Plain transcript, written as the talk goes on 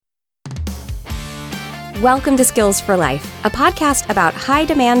Welcome to Skills for Life, a podcast about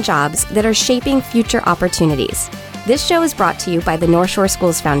high-demand jobs that are shaping future opportunities. This show is brought to you by the North Shore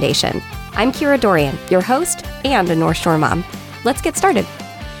Schools Foundation. I'm Kira Dorian, your host and a North Shore mom. Let's get started.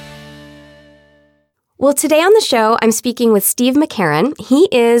 Well, today on the show, I'm speaking with Steve McCarron. He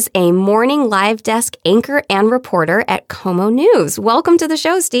is a morning live desk anchor and reporter at KOMO News. Welcome to the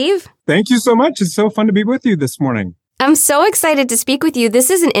show, Steve. Thank you so much. It's so fun to be with you this morning. I'm so excited to speak with you. This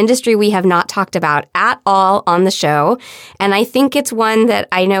is an industry we have not talked about at all on the show. And I think it's one that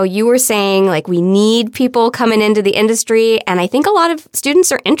I know you were saying, like, we need people coming into the industry. And I think a lot of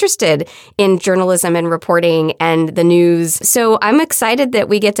students are interested in journalism and reporting and the news. So I'm excited that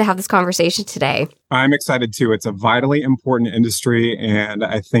we get to have this conversation today. I'm excited too. It's a vitally important industry. And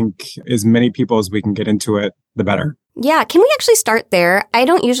I think as many people as we can get into it, the better. Yeah. Can we actually start there? I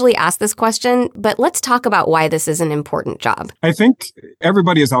don't usually ask this question, but let's talk about why this is an important job. I think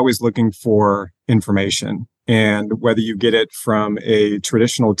everybody is always looking for information. And whether you get it from a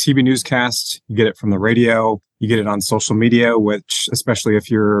traditional TV newscast, you get it from the radio, you get it on social media, which, especially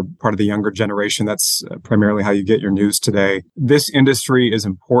if you're part of the younger generation, that's primarily how you get your news today. This industry is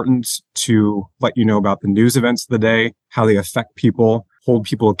important to let you know about the news events of the day, how they affect people, hold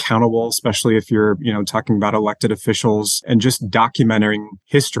people accountable, especially if you're, talking about elected officials, and just documenting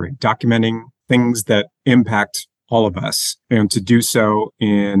history, documenting things that impact all of us, and to do so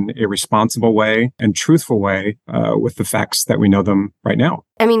in a responsible way and truthful way with the facts that we know them right now.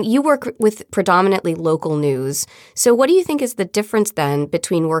 I mean, you work with predominantly local news. So what do you think is the difference then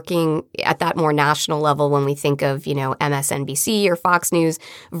between working at that more national level when we think of, MSNBC or Fox News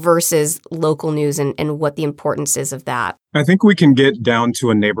versus local news and what the importance is of that? I think we can get down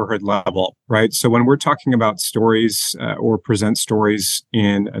to a neighborhood level, right? So when we're talking about stories or present stories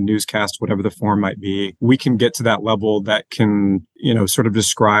in a newscast, whatever the form might be, we can get to that level that can, sort of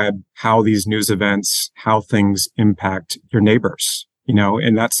describe how these news events, how things impact your neighbors.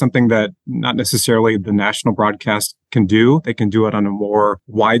 And that's something that not necessarily the national broadcast can do. They can do it on a more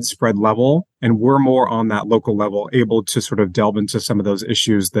widespread level. And we're more on that local level, able to sort of delve into some of those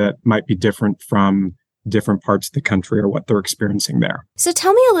issues that might be different from different parts of the country or what they're experiencing there. So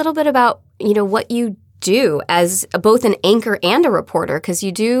tell me a little bit about, what you do as both an anchor and a reporter, because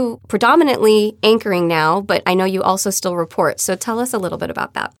you do predominantly anchoring now, but I know you also still report. So tell us a little bit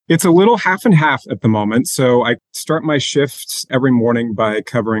about that. It's a little half and half at the moment. So I start my shifts every morning by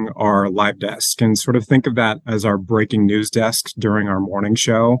covering our live desk, and sort of think of that as our breaking news desk during our morning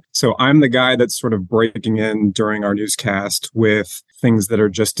show. So I'm the guy that's sort of breaking in during our newscast with things that are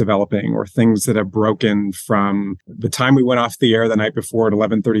just developing or things that have broken from the time we went off the air the night before at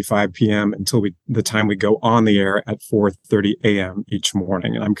 11:35 p.m. until the time we go on the air at 4:30 a.m. each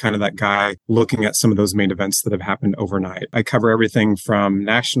morning. And I'm kind of that guy looking at some of those main events that have happened overnight. I cover everything from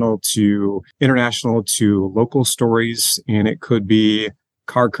national to international to local stories. And it could be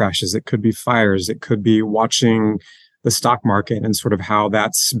car crashes. It could be fires. It could be watching the stock market and sort of how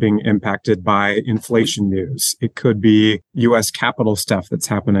that's being impacted by inflation news. It could be U.S. Capitol stuff that's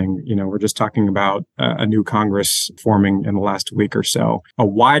happening. We're just talking about a new Congress forming in the last week or so. A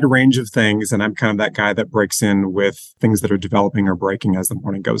wide range of things. And I'm kind of that guy that breaks in with things that are developing or breaking as the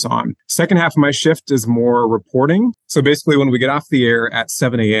morning goes on. Second half of my shift is more reporting. So basically, when we get off the air at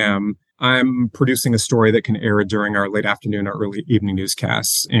 7 a.m., I'm producing a story that can air during our late afternoon or early evening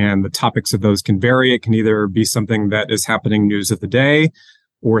newscasts. And the topics of those can vary. It can either be something that is happening news of the day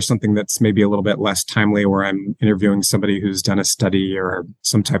or something that's maybe a little bit less timely, where I'm interviewing somebody who's done a study or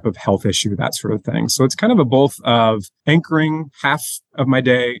some type of health issue, that sort of thing. So it's kind of a both of anchoring half of my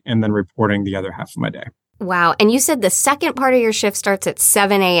day and then reporting the other half of my day. Wow. And you said the second part of your shift starts at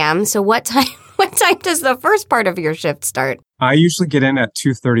 7 a.m. So what time does the first part of your shift start? I usually get in at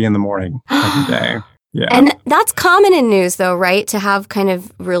 2:30 in the morning every day. Yeah. And that's common in news, though, right? To have kind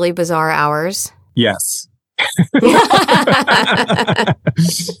of really bizarre hours. Yes.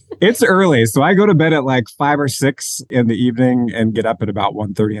 It's early. So I go to bed at like 5 or 6 in the evening and get up at about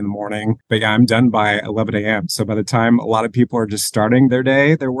 1:30 in the morning. But yeah, I'm done by 11 a.m. So by the time a lot of people are just starting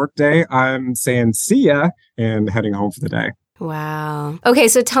their work day, I'm saying see ya and heading home for the day. Wow. Okay,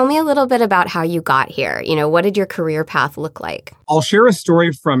 so tell me a little bit about how you got here. What did your career path look like? I'll share a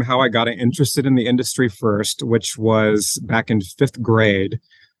story from how I got interested in the industry first, which was back in 5th grade.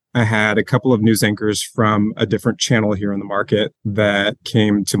 I had a couple of news anchors from a different channel here in the market that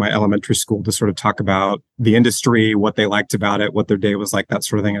came to my elementary school to sort of talk about the industry, what they liked about it, what their day was like, that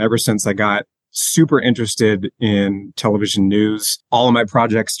sort of thing. And ever since I got super interested in television news, all of my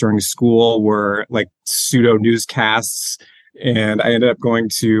projects during school were like pseudo newscasts. And I ended up going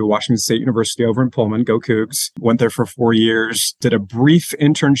to Washington State University over in Pullman, go Cougs. Went there for 4 years, did a brief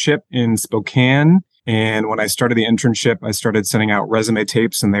internship in Spokane And when I started the internship, I started sending out resume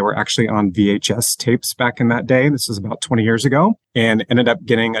tapes, and they were actually on VHS tapes back in that day. This is about 20 years ago, and ended up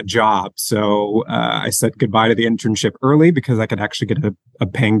getting a job. So I said goodbye to the internship early because I could actually get a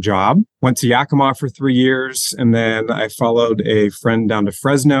paying job. Went to Yakima for 3 years, and then I followed a friend down to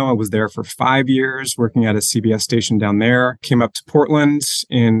Fresno. I was there for 5 years, working at a CBS station down there. Came up to Portland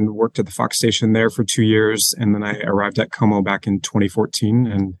and worked at the Fox station there for 2 years. And then I arrived at KOMO back in 2014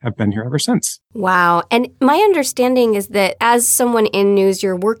 and have been here ever since. Wow. And my understanding is that as someone in news,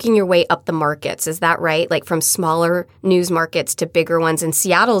 you're working your way up the markets. Is that right? Like from smaller news markets to bigger ones. And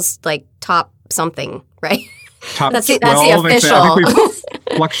Seattle's like top something, right? That's the official. I think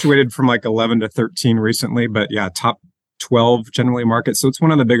we've fluctuated from like 11 to 13 recently, but yeah, top 12 generally markets. So it's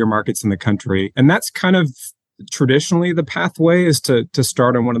one of the bigger markets in the country. And that's kind of traditionally the pathway is to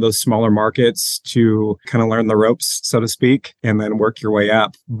start on one of those smaller markets to kind of learn the ropes, so to speak, and then work your way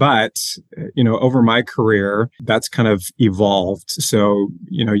up. But, over my career, that's kind of evolved. So,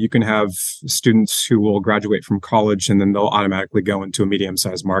 you can have students who will graduate from college and then they'll automatically go into a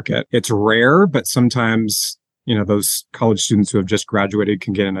medium-sized market. It's rare, but sometimes those college students who have just graduated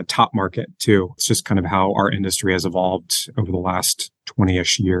can get in a top market too. It's just kind of how our industry has evolved over the last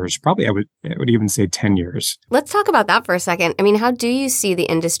 20-ish years. Probably I would even say 10 years. Let's talk about that for a second. I mean, how do you see the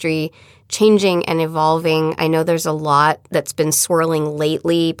industry changing and evolving? I know there's a lot that's been swirling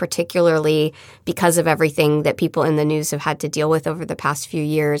lately, particularly because of everything that people in the news have had to deal with over the past few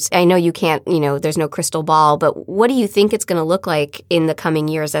years. I know you can't, there's no crystal ball, but what do you think it's going to look like in the coming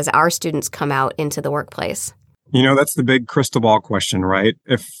years as our students come out into the workplace? That's the big crystal ball question, right?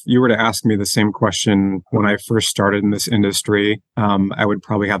 If you were to ask me the same question when I first started in this industry, I would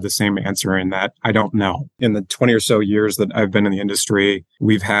probably have the same answer in that I don't know. In the 20 or so years that I've been in the industry,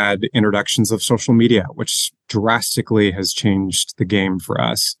 we've had introductions of social media, which drastically has changed the game for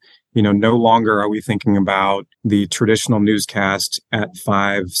us. No longer are we thinking about the traditional newscast at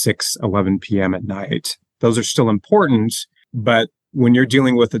 5, 6, 11 p.m. at night. Those are still important, but when you're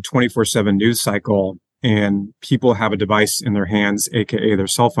dealing with a 24/7 news cycle, and people have a device in their hands, aka their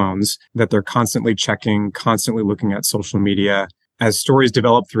cell phones, that they're constantly checking, constantly looking at social media. As stories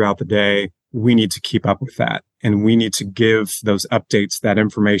develop throughout the day, we need to keep up with that. And we need to give those updates, that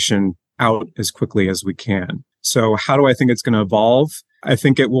information out as quickly as we can. So how do I think it's going to evolve? I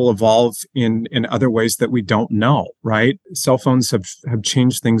think it will evolve in other ways that we don't know, right? Cell phones have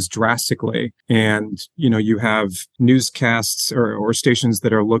changed things drastically. And, you have newscasts or stations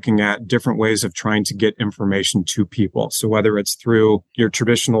that are looking at different ways of trying to get information to people. So whether it's through your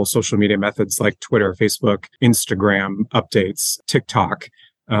traditional social media methods like Twitter, Facebook, Instagram, updates, TikTok,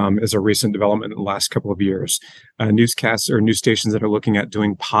 is a recent development in the last couple of years. Newscasts or news stations that are looking at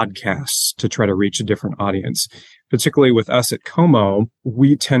doing podcasts to try to reach a different audience. Particularly with us at KOMO,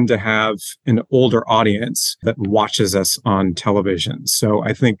 we tend to have an older audience that watches us on television. So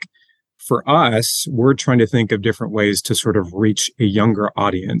I think for us, we're trying to think of different ways to sort of reach a younger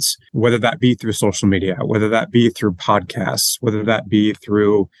audience, whether that be through social media, whether that be through podcasts, whether that be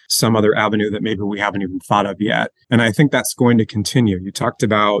through some other avenue that maybe we haven't even thought of yet. And I think that's going to continue. You talked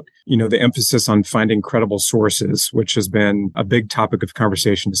about, the emphasis on finding credible sources, which has been a big topic of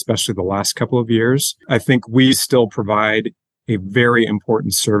conversation, especially the last couple of years. I think we still provide a very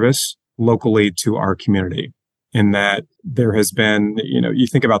important service locally to our community. In that there has been, you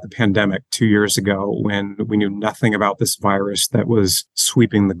think about the pandemic 2 years ago when we knew nothing about this virus that was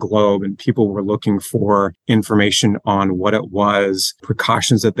sweeping the globe and people were looking for information on what it was,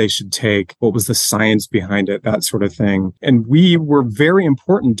 precautions that they should take, what was the science behind it, that sort of thing. And we were very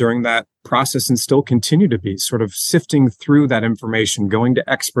important during that process and still continue to be sort of sifting through that information, going to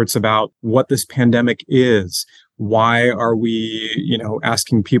experts about what this pandemic is. Why are we,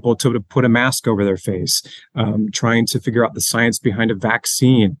 asking people to put a mask over their face, trying to figure out the science behind a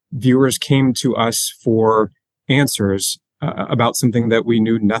vaccine? Viewers came to us for answers about something that we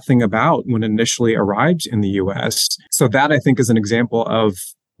knew nothing about when initially arrived in the U.S. So that, I think, is an example of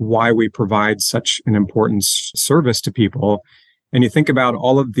why we provide such an important service to people. And you think about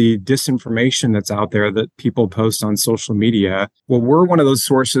all of the disinformation that's out there that people post on social media. Well, we're one of those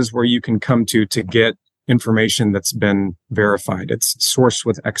sources where you can come to get information that's been verified. It's sourced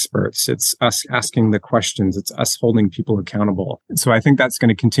with experts. It's us asking the questions. It's us holding people accountable. And so I think that's going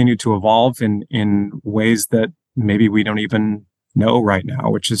to continue to evolve in ways that maybe we don't even know right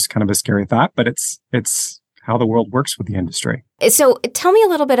now, which is kind of a scary thought, but it's how the world works with the industry. So tell me a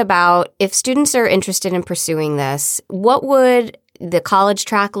little bit about if students are interested in pursuing this, what would the college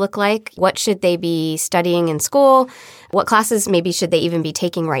track look like? What should they be studying in school? What classes maybe should they even be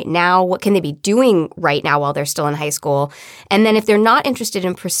taking right now? What can they be doing right now while they're still in high school? And then if they're not interested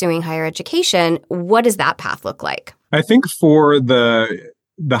in pursuing higher education, what does that path look like? I think for the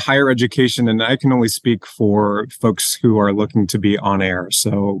higher education, and I can only speak for folks who are looking to be on air.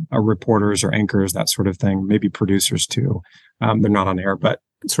 So reporters or anchors, that sort of thing, maybe producers too. They're not on air, but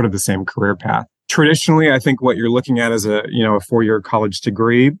sort of the same career path. Traditionally, I think what you're looking at is a 4-year college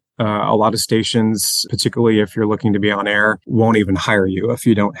degree. A lot of stations, particularly if you're looking to be on air, won't even hire you if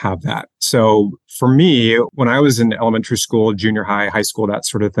you don't have that. So for me, when I was in elementary school, junior high, high school, that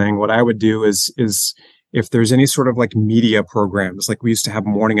sort of thing, what I would do is if there's any sort of like media programs, like we used to have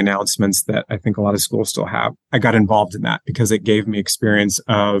morning announcements that I think a lot of schools still have, I got involved in that because it gave me experience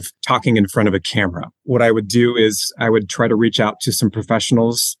of talking in front of a camera. What I would do is I would try to reach out to some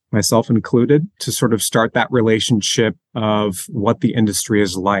professionals, myself included, to sort of start that relationship of what the industry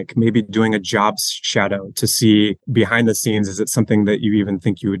is like, maybe doing a jobs shadow to see behind the scenes, is it something that you even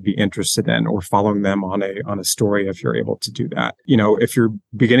think you would be interested in, or following them on a story if you're able to do that. If you're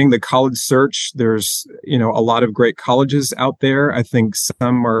beginning the college search, there's, a lot of great colleges out there. I think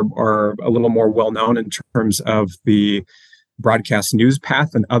some are a little more well-known in terms of the broadcast news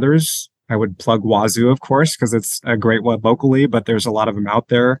path than others. I would plug Wazoo, of course, because it's a great one locally, but there's a lot of them out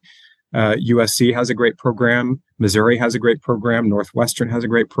there. USC has a great program. Missouri has a great program. Northwestern has a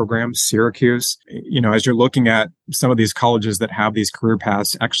great program. Syracuse. As you're looking at some of these colleges that have these career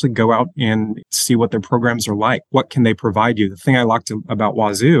paths, actually go out and see what their programs are like. What can they provide you? The thing I liked about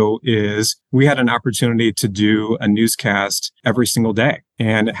Wazoo is we had an opportunity to do a newscast every single day.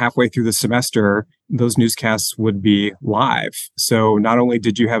 And halfway through the semester, those newscasts would be live. So not only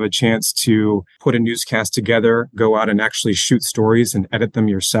did you have a chance to put a newscast together, go out and actually shoot stories and edit them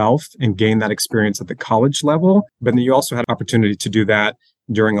yourself and gain that experience at the college level, but then you also had opportunity to do that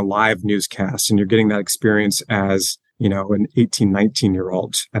during a live newscast. And you're getting that experience as, an 18,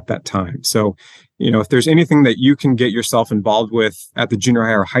 19-year-old at that time. So, if there's anything that you can get yourself involved with at the junior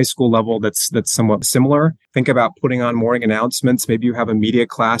high or high school level that's somewhat similar, think about putting on morning announcements. Maybe you have a media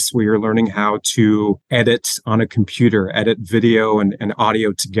class where you're learning how to edit on a computer, edit video and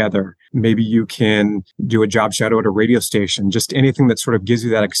audio together. Maybe you can do a job shadow at a radio station, just anything that sort of gives you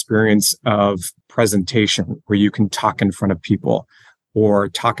that experience of presentation where you can talk in front of people, or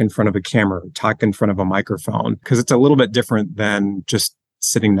talk in front of a camera, talk in front of a microphone, because it's a little bit different than just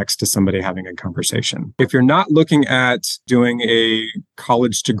sitting next to somebody having a conversation. If you're not looking at doing a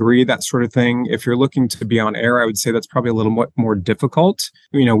college degree, that sort of thing, if you're looking to be on air, I would say that's probably a little more difficult.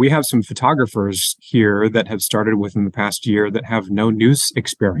 We have some photographers here that have started within the past year that have no news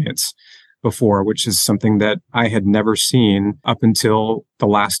experience before, which is something that I had never seen up until the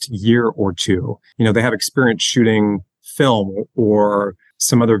last year or two. They have experience shooting film or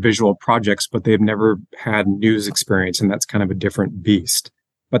some other visual projects, but they've never had news experience. And that's kind of a different beast,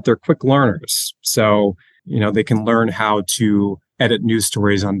 but they're quick learners. So, they can learn how to edit news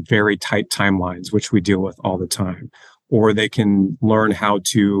stories on very tight timelines, which we deal with all the time, or they can learn how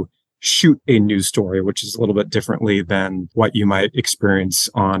to shoot a news story, which is a little bit differently than what you might experience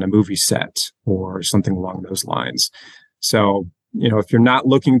on a movie set or something along those lines. So, if you're not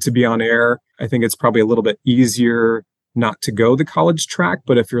looking to be on air, I think it's probably a little bit easier not to go the college track.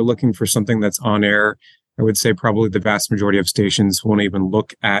 But if you're looking for something that's on air, I would say probably the vast majority of stations won't even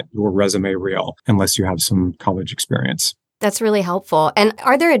look at your resume reel unless you have some college experience. That's really helpful. And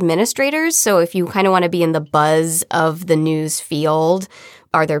are there administrators? So if you kind of want to be in the buzz of the news field,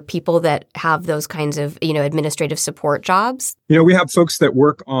 are there people that have those kinds of, administrative support jobs? We have folks that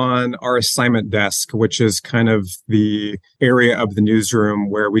work on our assignment desk, which is kind of the area of the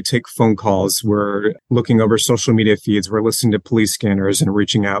newsroom where we take phone calls. We're looking over social media feeds. We're listening to police scanners and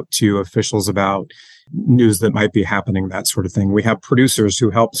reaching out to officials about news that might be happening, that sort of thing. We have producers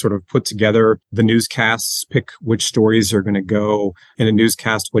who help sort of put together the newscasts, pick which stories are going to go in a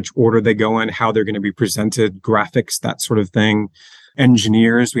newscast, which order they go in, how they're going to be presented, graphics, that sort of thing.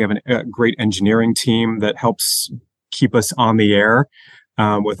 Engineers, we have a great engineering team that helps keep us on the air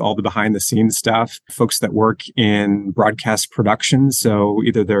with all the behind the scenes stuff. Folks that work in broadcast production. So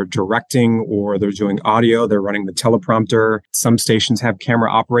either they're directing or they're doing audio, they're running the teleprompter. Some stations have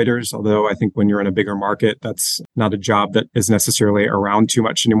camera operators, although I think when you're in a bigger market, that's not a job that is necessarily around too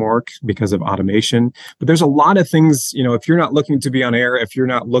much anymore because of automation. But there's a lot of things, if you're not looking to be on air, if you're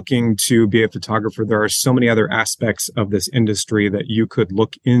not looking to be a photographer, there are so many other aspects of this industry that you could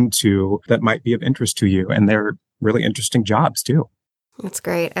look into that might be of interest to you. And they're really interesting jobs too. That's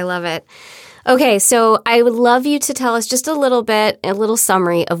great. I love it. Okay, so I would love you to tell us just a little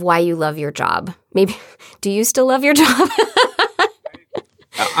summary of why you love your job. Maybe, do you still love your job?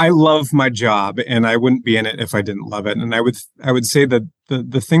 I love my job, and I wouldn't be in it if I didn't love it. And I would say that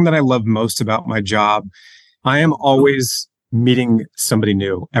the thing that I love most about my job, I am always meeting somebody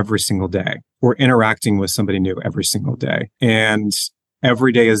new every single day, or interacting with somebody new every single day. And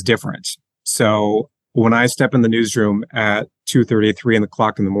every day is different. So when I step in the newsroom at 2:30, 3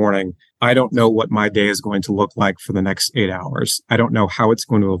 o'clock in the morning, I don't know what my day is going to look like for the next 8 hours. I don't know how it's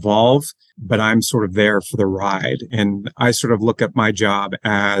going to evolve, but I'm sort of there for the ride. And I sort of look at my job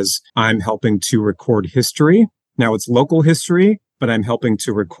as I'm helping to record history. Now it's local history, but I'm helping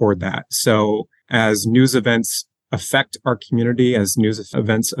to record that. So as news events affect our community, as news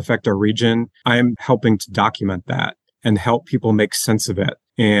events affect our region, I'm helping to document that and help people make sense of it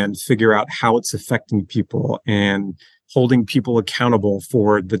and figure out how it's affecting people and holding people accountable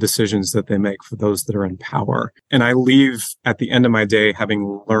for the decisions that they make for those that are in power. And I leave at the end of my day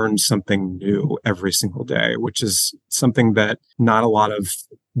having learned something new every single day, which is something that not a lot of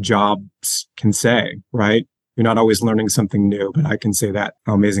jobs can say, right? You're not always learning something new, but I can say that.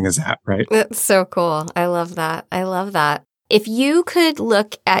 How amazing is that, right? That's so cool. I love that. I love that. If you could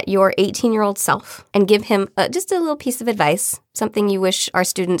look at your 18-year-old self and give him just a little piece of advice, something you wish our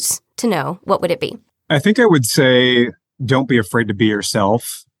students to know, what would it be? I think I would say, don't be afraid to be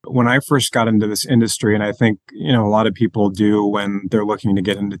yourself. When I first got into this industry, and I think, a lot of people do when they're looking to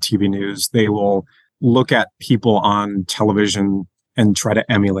get into TV news, they will look at people on television and try to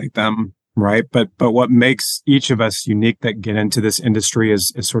emulate them. Right. But what makes each of us unique that get into this industry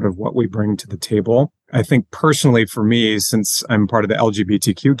is sort of what we bring to the table. I think personally for me, since I'm part of the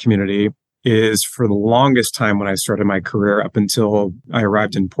LGBTQ community, is for the longest time when I started my career up until I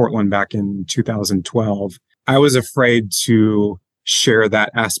arrived in Portland back in 2012, I was afraid to share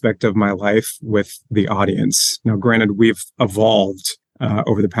that aspect of my life with the audience. Now, granted, we've evolved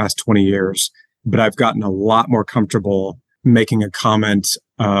over the past 20 years, but I've gotten a lot more comfortable making a comment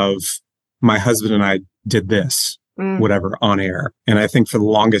of, my husband and I did this, whatever, on air. And I think for the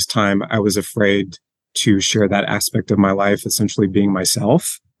longest time, I was afraid to share that aspect of my life, essentially being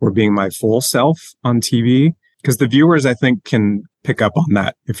myself or being my full self on TV. Because the viewers, I think, can pick up on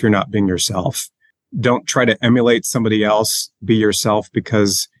that if you're not being yourself. Don't try to emulate somebody else. Be yourself,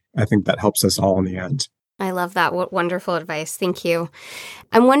 because I think that helps us all in the end. I love that. What wonderful advice. Thank you.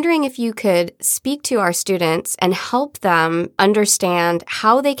 I'm wondering if you could speak to our students and help them understand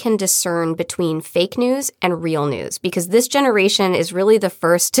how they can discern between fake news and real news, because this generation is really the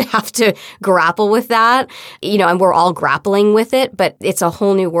first to have to grapple with that, and we're all grappling with it, but it's a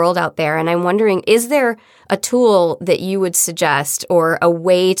whole new world out there. And I'm wondering, is there a tool that you would suggest or a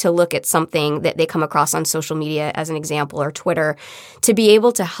way to look at something that they come across on social media, as an example, or Twitter, to be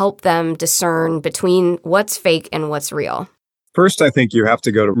able to help them discern between what's fake and what's real? First, I think you have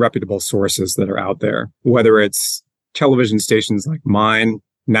to go to reputable sources that are out there, whether it's television stations like mine,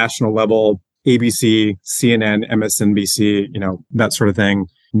 national level, ABC, CNN, MSNBC, that sort of thing,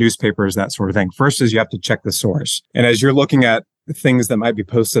 newspapers, that sort of thing. First is you have to check the source. And as you're looking at things that might be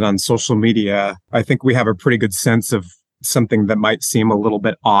posted on social media, I think we have a pretty good sense of something that might seem a little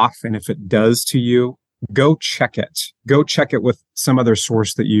bit off. And if it does to you, go check it. Go check it with some other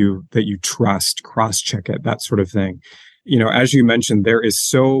source that you trust, cross-check it, that sort of thing. As you mentioned, there is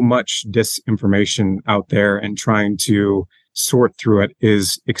so much disinformation out there, and trying to sort through it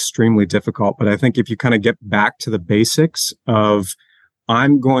is extremely difficult. But I think if you kind of get back to the basics of,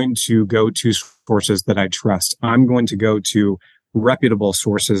 I'm going to go to sources that I trust. I'm going to go to reputable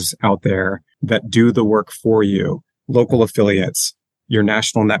sources out there that do the work for you, local affiliates, your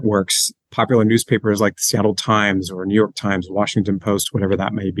national networks, popular newspapers like the Seattle Times or New York Times, Washington Post, whatever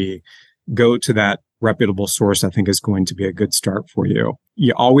that may be. Go to that reputable source, I think, is going to be a good start for you.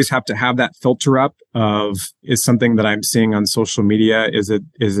 You always have to have that filter up of, is something that I'm seeing on social media, is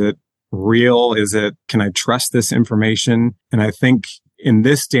it real? Can I trust this information? And I think in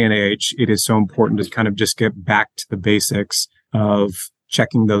this day and age, it is so important to kind of just get back to the basics of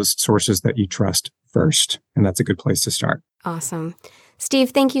checking those sources that you trust first. And that's a good place to start. Awesome.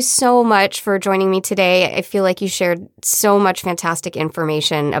 Steve, thank you so much for joining me today. I feel like you shared so much fantastic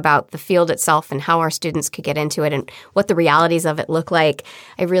information about the field itself and how our students could get into it and what the realities of it look like.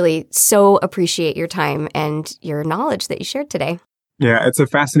 I really so appreciate your time and your knowledge that you shared today. Yeah, it's a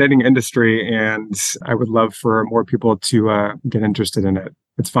fascinating industry, and I would love for more people to get interested in it.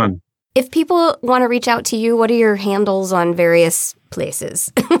 It's fun. If people want to reach out to you, what are your handles on various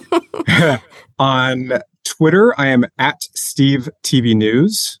places? On Twitter, I am at Steve TV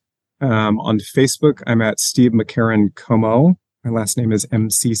News. On Facebook, I'm at Steve McCarron KOMO. My last name is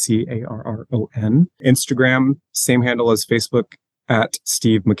McCarron. Instagram, same handle as Facebook, at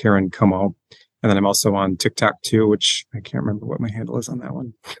Steve McCarron KOMO. And then I'm also on TikTok too, which I can't remember what my handle is on that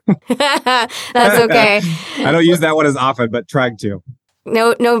one. That's okay. I don't use that one as often, but trying to.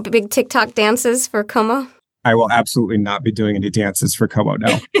 No big TikTok dances for KOMO? I will absolutely not be doing any dances for KOMO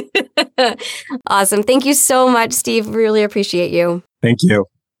now. Awesome. Thank you so much, Steve. Really appreciate you. Thank you.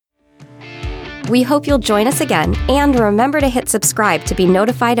 We hope you'll join us again, and remember to hit subscribe to be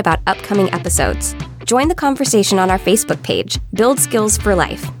notified about upcoming episodes. Join the conversation on our Facebook page, Build Skills for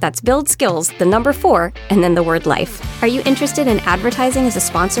Life. That's Build Skills, the number 4, and then the word life. Are you interested in advertising as a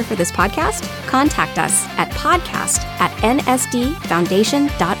sponsor for this podcast? Contact us at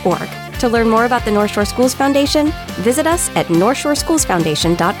podcast@nsdfoundation.org. To learn more about the North Shore Schools Foundation, visit us at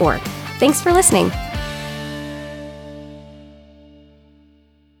northshoreschoolsfoundation.org. Thanks for listening.